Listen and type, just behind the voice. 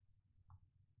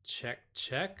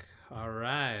Check. All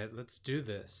right, let's do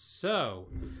this. So,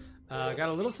 got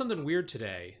a little something weird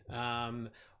today.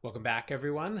 Welcome back,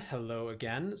 everyone. Hello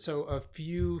again. So, a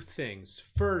few things.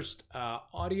 First,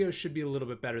 audio should be a little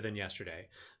bit better than yesterday.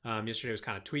 Yesterday was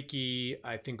kind of tweaky.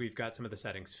 I think we've got some of the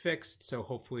settings fixed, so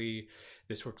hopefully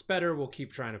this works better. We'll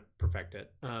keep trying to perfect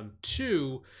it.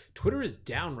 Two, Twitter is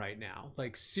down right now,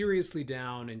 like seriously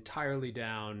down, entirely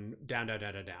down.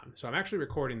 So I'm actually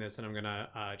recording this and I'm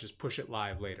gonna just push it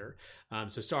live later.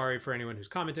 So sorry for anyone who's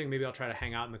commenting. Maybe I'll try to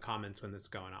hang out in the comments when this is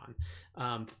going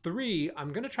on. Three,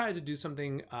 I'm gonna try to do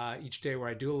something each day where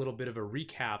I do a little bit of a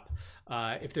recap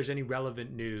if there's any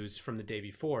relevant news from the day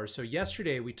before. So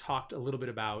yesterday we talked a little bit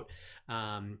about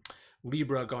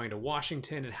Libra going to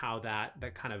Washington and how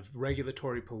that kind of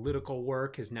regulatory political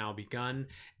work has now begun.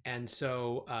 And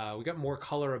so we got more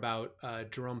color about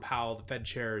Jerome Powell, the Fed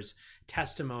chair's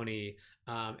testimony.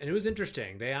 And it was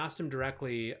interesting. They asked him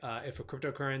directly if a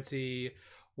cryptocurrency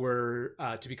were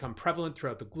to become prevalent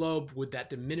throughout the globe, would that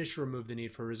diminish or remove the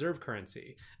need for reserve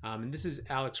currency? And this is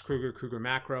Alex Kruger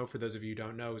Macro, for those of you who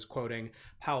don't know, is quoting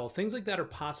Powell. Things like that are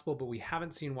possible, but we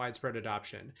haven't seen widespread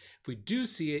adoption. If we do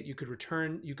see it, you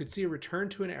could see a return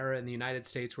to an era in the United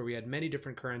States where we had many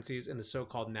different currencies in the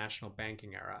so-called national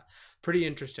banking era. Pretty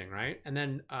interesting, right? And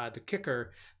then the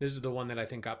kicker, this is the one that I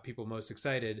think got people most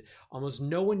excited. Almost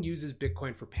no one uses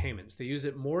Bitcoin for payments. They use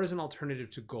it more as an alternative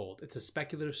to gold. It's a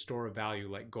speculative store of value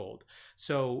like gold.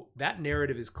 So that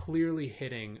narrative is clearly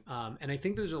hitting. And I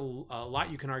think there's a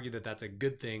lot you can argue that that's a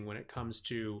good thing when it comes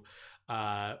to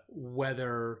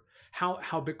whether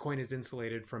how Bitcoin is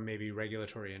insulated from maybe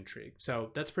regulatory intrigue. So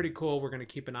that's pretty cool. We're going to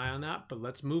keep an eye on that. But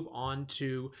let's move on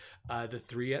to the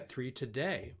 3 at 3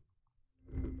 today.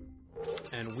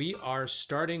 And we are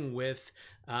starting with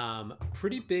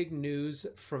pretty big news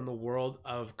from the world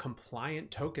of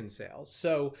compliant token sales.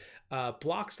 So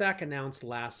Blockstack announced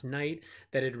last night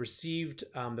that it received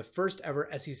the first ever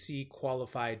SEC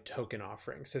qualified token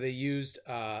offering. So they used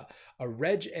a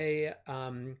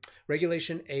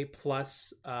Regulation A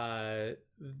plus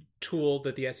tool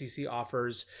that the SEC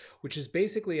offers, which is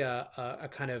basically a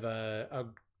kind of a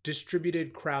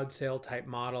distributed crowd sale type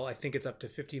model. I think it's up to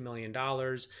 $50 million.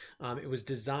 It was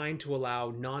designed to allow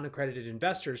non-accredited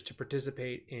investors to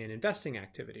participate in investing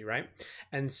activity, right?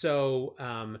 And so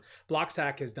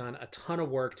Blockstack has done a ton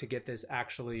of work to get this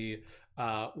actually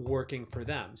working for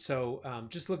them. So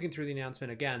just looking through the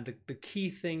announcement again, the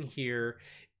key thing here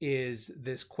is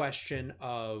this question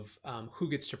of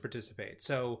who gets to participate.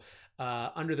 So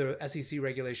under the SEC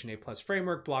Regulation A Plus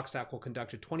framework, Blockstack will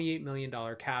conduct a $28 million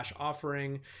cash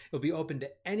offering. It'll be open to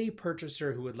any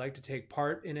purchaser who would like to take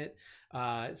part in it,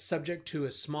 subject to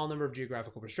a small number of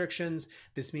geographical restrictions.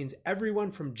 This means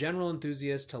everyone from general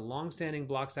enthusiasts to longstanding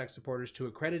Blockstack supporters to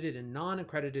accredited and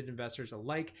non-accredited investors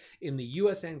alike in the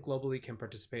US and globally can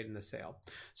participate in the sale.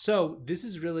 So this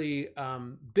is really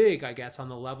big, I guess, on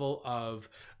the level of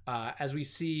as we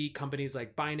see companies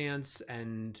like Binance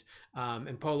and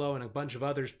Polo and a bunch of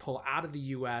others pull out of the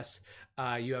US,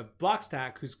 you have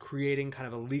Blockstack, who's creating kind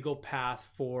of a legal path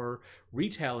for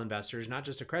retail investors, not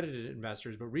just accredited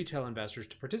investors, but retail investors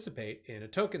to participate in a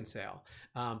token sale.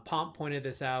 Pomp pointed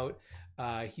this out.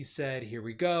 He said, here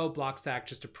we go, Blockstack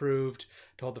just approved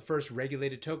to hold the first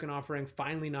regulated token offering.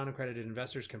 Finally, non-accredited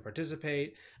investors can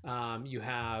participate. You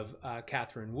have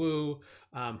Catherine Wu,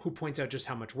 who points out just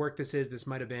how much work this is. This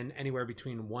might have been anywhere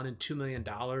between $1 and $2 million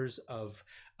of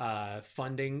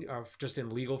funding or just in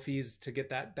legal fees to get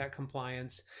that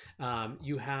compliance.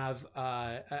 You have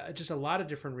just a lot of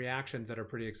different reactions that are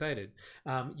pretty excited.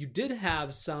 You did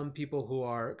have some people who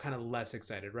are kind of less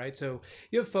excited, right? So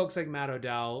you have folks like Matt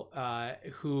Odell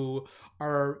who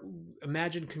are,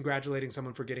 imagine congratulating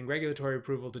someone for getting regulatory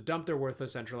approval to dump their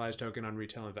worthless centralized token on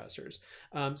retail investors.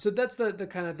 So that's the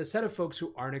kind of the set of folks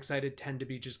who aren't excited tend to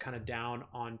be just kind of down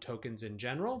on tokens in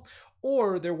general,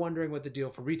 or they're wondering what the deal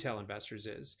for retail investors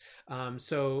is.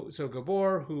 So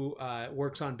Gabor, who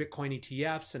works on Bitcoin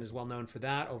ETFs and is well known for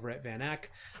that over at Van Eck,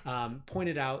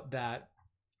 pointed out that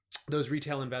those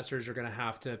retail investors are going to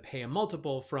have to pay a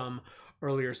multiple from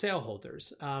earlier sale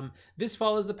holders. This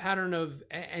follows the pattern of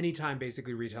any time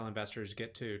basically retail investors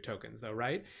get to tokens though,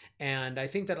 right? And I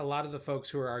think that a lot of the folks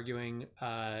who are arguing,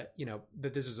 that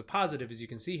this is a positive, as you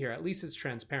can see here, at least it's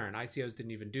transparent. ICOs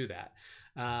didn't even do that.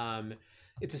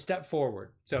 It's a step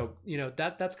forward. So,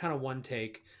 that's kind of one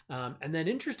take. And then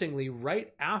interestingly,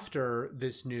 right after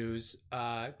this news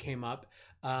came up,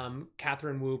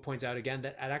 Catherine Wu points out again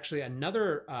that at actually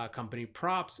another company,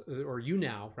 Props, or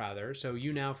YouNow rather. So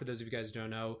YouNow, for those of you guys who don't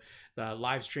know, the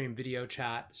live stream video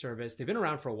chat service. They've been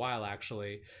around for a while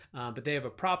actually, but they have a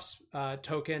Props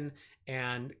token,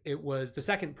 and it was the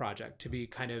second project to be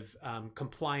kind of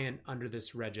compliant under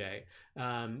this Reg A.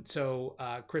 So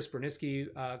Chris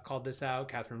Bernisky called this out.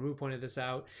 Catherine Wu pointed this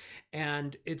out,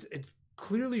 and it's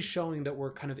clearly showing that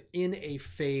we're kind of in a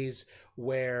phase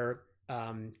where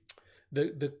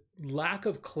the lack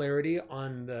of clarity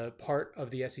on the part of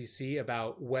the SEC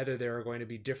about whether there are going to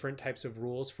be different types of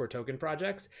rules for token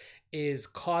projects is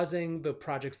causing the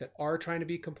projects that are trying to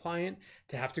be compliant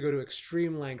to have to go to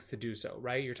extreme lengths to do so,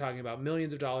 right? You're talking about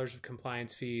millions of dollars of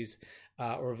compliance fees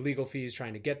or of legal fees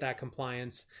trying to get that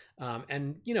compliance,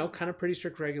 and, you know, kind of pretty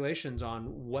strict regulations on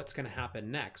what's going to happen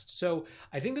next. So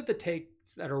I think that the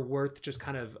takes that are worth just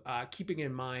kind of keeping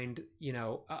in mind, you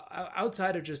know,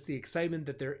 outside of just the excitement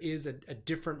that there is a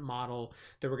different model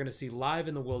that we're going to see live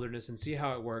in the wilderness and see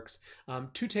how it works.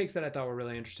 Two takes that I thought were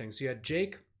really interesting. So you had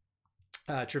Jake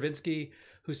Chervinsky,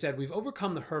 who said, we've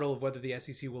overcome the hurdle of whether the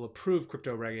SEC will approve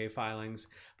crypto Reg A filings,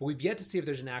 but we've yet to see if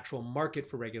there's an actual market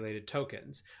for regulated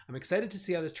tokens. I'm excited to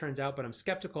see how this turns out, but I'm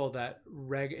skeptical that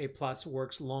Reg A Plus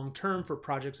works long-term for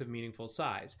projects of meaningful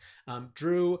size.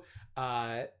 Drew,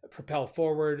 Propel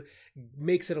Forward,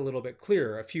 makes it a little bit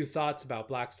clearer. A few thoughts about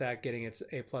Blackstack getting its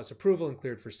A Plus approval and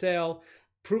cleared for sale.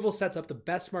 Approval sets up the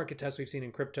best market test we've seen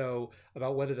in crypto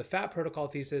about whether the FAT protocol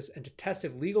thesis and to test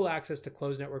if legal access to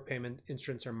closed network payment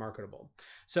instruments are marketable.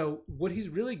 So what he's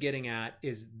really getting at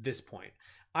is this point.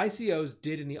 ICOs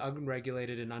did in the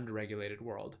unregulated and underregulated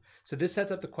world. So this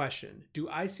sets up the question, do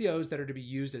ICOs that are to be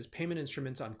used as payment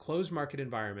instruments on closed market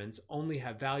environments only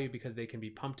have value because they can be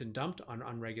pumped and dumped on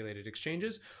unregulated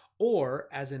exchanges? Or,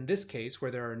 as in this case,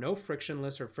 where there are no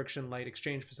frictionless or friction-light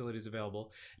exchange facilities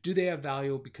available, do they have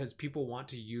value because people want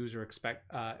to use or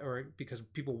expect, or because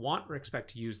people want or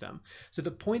expect to use them? So the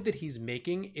point that he's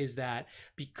making is that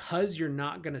because you're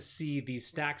not going to see these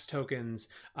Stacks tokens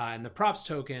and the Props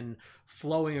token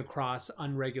flowing across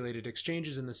unregulated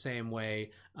exchanges in the same way,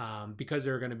 because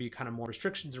there are going to be kind of more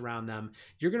restrictions around them,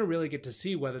 you're going to really get to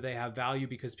see whether they have value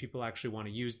because people actually want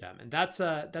to use them, and that's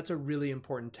a really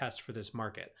important test for this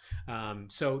market.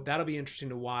 So that'll be interesting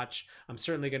to watch. I'm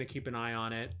certainly going to keep an eye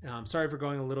on it. Sorry for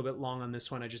going a little bit long on this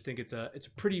one. I just think it's a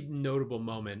pretty notable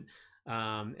moment,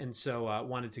 and so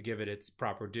wanted to give it its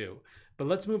proper due. But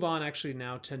let's move on actually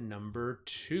now to number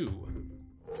 2.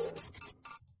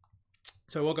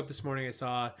 So I woke up this morning, I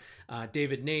saw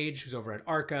David Nage, who's over at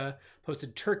Arca,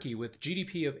 posted Turkey with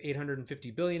GDP of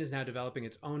 850 billion is now developing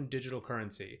its own digital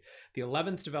currency. The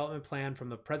 11th development plan from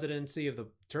the presidency of the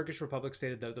Turkish Republic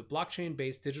stated that the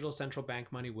blockchain-based digital central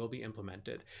bank money will be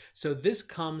implemented. So this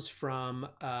comes from,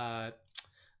 let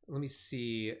me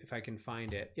see if I can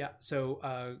find it. Yeah,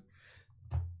 so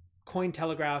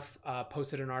Cointelegraph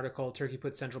posted an article, Turkey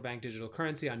put central bank digital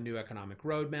currency on new economic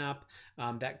roadmap.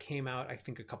 That came out, I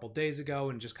think, a couple days ago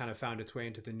and just kind of found its way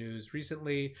into the news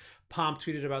recently. Pomp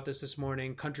tweeted about this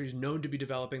morning. Countries known to be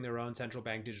developing their own central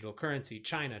bank digital currency: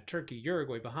 China, Turkey,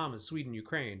 Uruguay, Bahamas, Sweden,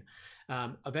 Ukraine.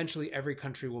 Eventually, every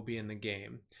country will be in the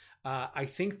game. I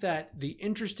think that the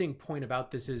interesting point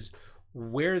about this is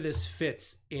where this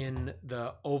fits in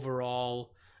the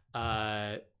overall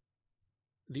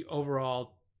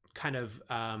kind of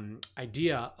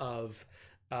idea of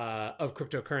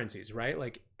cryptocurrencies, right?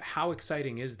 Like, how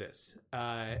exciting is this,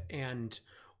 and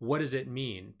what does it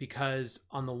mean? Because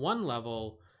on the one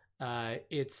level,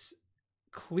 it's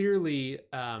clearly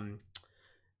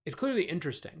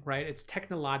interesting, right? It's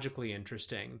technologically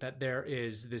interesting that there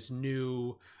is this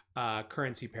new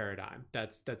currency paradigm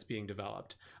that's being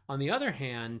developed. On the other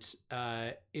hand,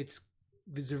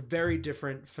 these are very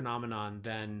different phenomenon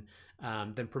than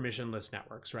permissionless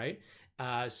networks, right?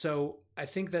 So I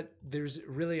think that there's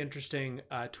a really interesting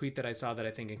tweet that I saw that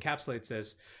I think encapsulates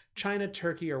this. China,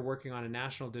 Turkey are working on a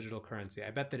national digital currency. I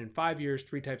bet that in 5 years,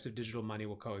 3 types of digital money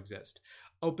will coexist: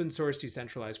 open source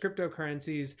decentralized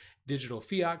cryptocurrencies, digital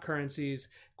fiat currencies,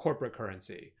 corporate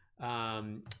currency.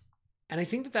 And I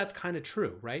think that that's kind of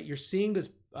true, right? You're seeing this,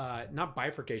 not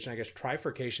bifurcation, I guess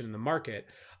trifurcation in the market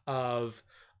of,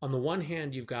 on the one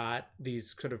hand, you've got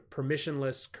these sort of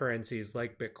permissionless currencies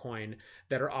like Bitcoin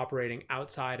that are operating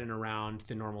outside and around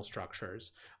the normal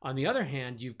structures. On the other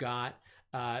hand, you've got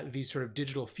these sort of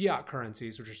digital fiat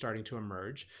currencies, which are starting to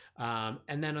emerge.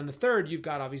 And then on the third, you've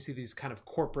got obviously these kind of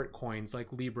corporate coins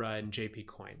like Libra and JP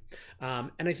Coin.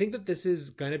 And I think that this is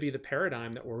going to be the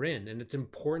paradigm that we're in. And it's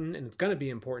important, and it's going to be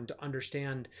important to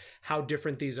understand how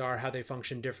different these are, how they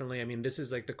function differently. I mean, this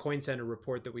is like the Coin Center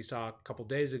report that we saw a couple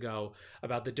days ago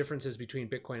about the differences between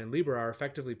Bitcoin and Libra are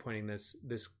effectively pointing this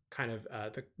kind of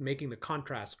making the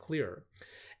contrast clearer.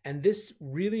 And this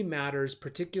really matters,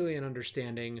 particularly in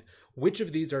understanding which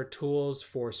of these are tools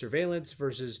for surveillance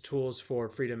versus tools for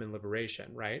freedom and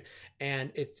liberation, right?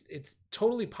 And it's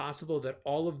totally possible that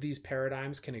all of these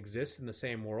paradigms can exist in the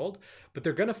same world, but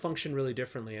they're going to function really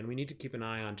differently, and we need to keep an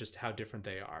eye on just how different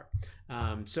they are.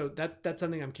 So that's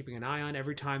something I'm keeping an eye on.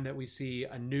 Every time that we see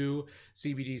a new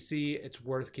CBDC, it's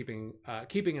worth keeping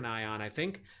an eye on, I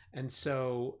think. And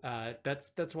so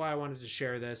that's why I wanted to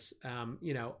share this.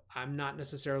 I'm not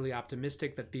necessarily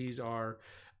optimistic that these are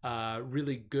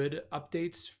really good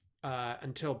updates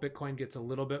until Bitcoin gets a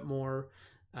little bit more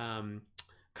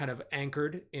kind of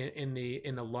anchored in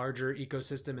the larger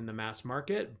ecosystem in the mass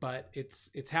market. But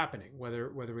it's happening, whether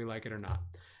we like it or not.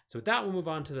 So with that, we'll move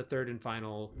on to the third and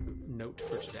final note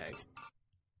for today.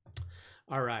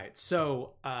 All right,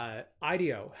 so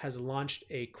IDEO has launched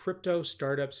a crypto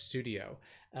startup studio.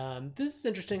 This is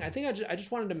interesting. I think I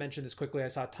just wanted to mention this quickly. I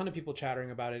saw a ton of people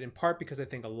chattering about it, in part because I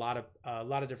think a lot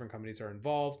of different companies are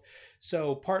involved.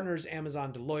 So partners: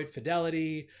 Amazon, Deloitte,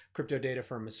 Fidelity, crypto data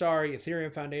firm Masari,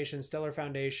 Ethereum Foundation, Stellar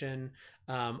Foundation,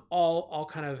 all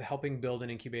kind of helping build an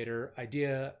incubator.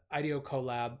 IDEO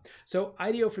Collab. So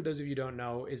IDEO, for those of you who don't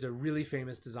know, is a really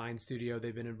famous design studio.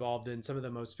 They've been involved in some of the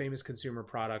most famous consumer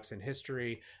products in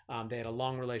history. They had a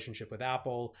long relationship with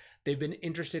Apple. They've been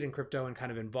interested in crypto and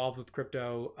kind of involved with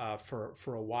crypto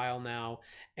for a while now.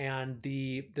 And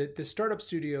the startup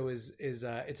studio is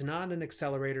it's not an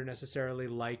accelerator necessarily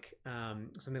like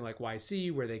something like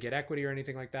YC, where they get equity or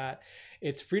anything like that.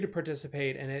 It's free to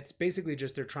participate, and it's basically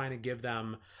just they're trying to give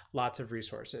them lots of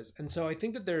resources. And so I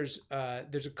think that there's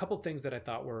a couple things that I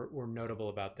thought were notable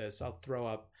about this. I'll throw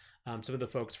up some of the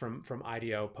folks from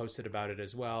IDEO posted about it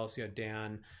as well. So you had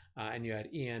Dan and you had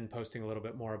Ian posting a little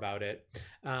bit more about it.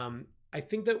 I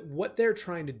think that what they're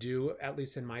trying to do, at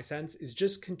least in my sense, is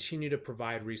just continue to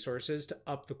provide resources to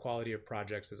up the quality of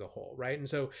projects as a whole, right? And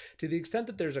so to the extent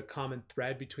that there's a common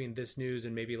thread between this news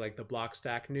and maybe like the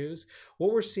Blockstack news,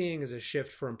 what we're seeing is a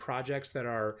shift from projects that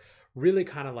are really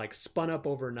kind of like spun up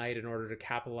overnight in order to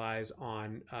capitalize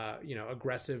on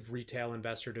aggressive retail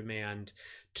investor demand,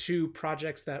 to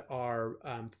projects that are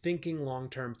thinking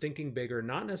long-term, thinking bigger,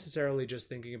 not necessarily just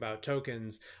thinking about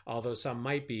tokens, although some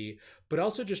might be, but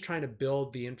also just trying to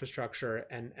build the infrastructure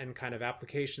and kind of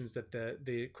applications that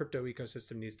the crypto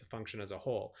ecosystem needs to function as a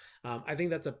whole. I think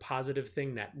that's a positive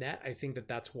thing net. I think that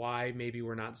that's why maybe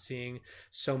we're not seeing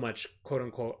so much quote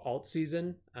unquote alt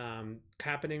season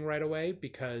happening right away,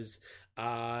 because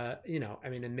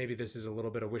and maybe this is a little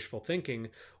bit of wishful thinking.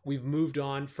 We've moved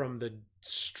on from the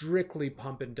strictly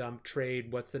pump and dump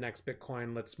trade. What's the next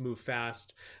Bitcoin? Let's move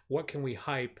fast. What can we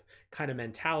hype kind of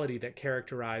mentality that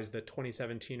characterized the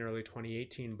 2017, early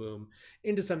 2018 boom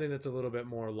into something that's a little bit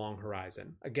more long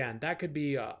horizon. Again, that could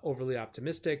be overly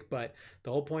optimistic, but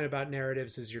the whole point about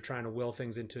narratives is you're trying to will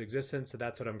things into existence. So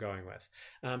that's what I'm going with.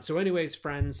 So anyways,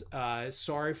 friends,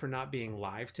 sorry for not being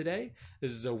live today.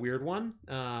 This is a weird one,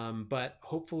 but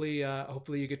hopefully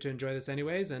you get to enjoy this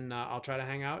anyways, and I'll try to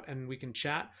hang out and we can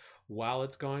chat while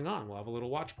it's going on. We'll have a little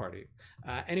watch party.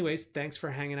 Anyways, thanks for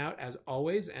hanging out as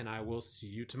always, and I will see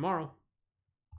you tomorrow.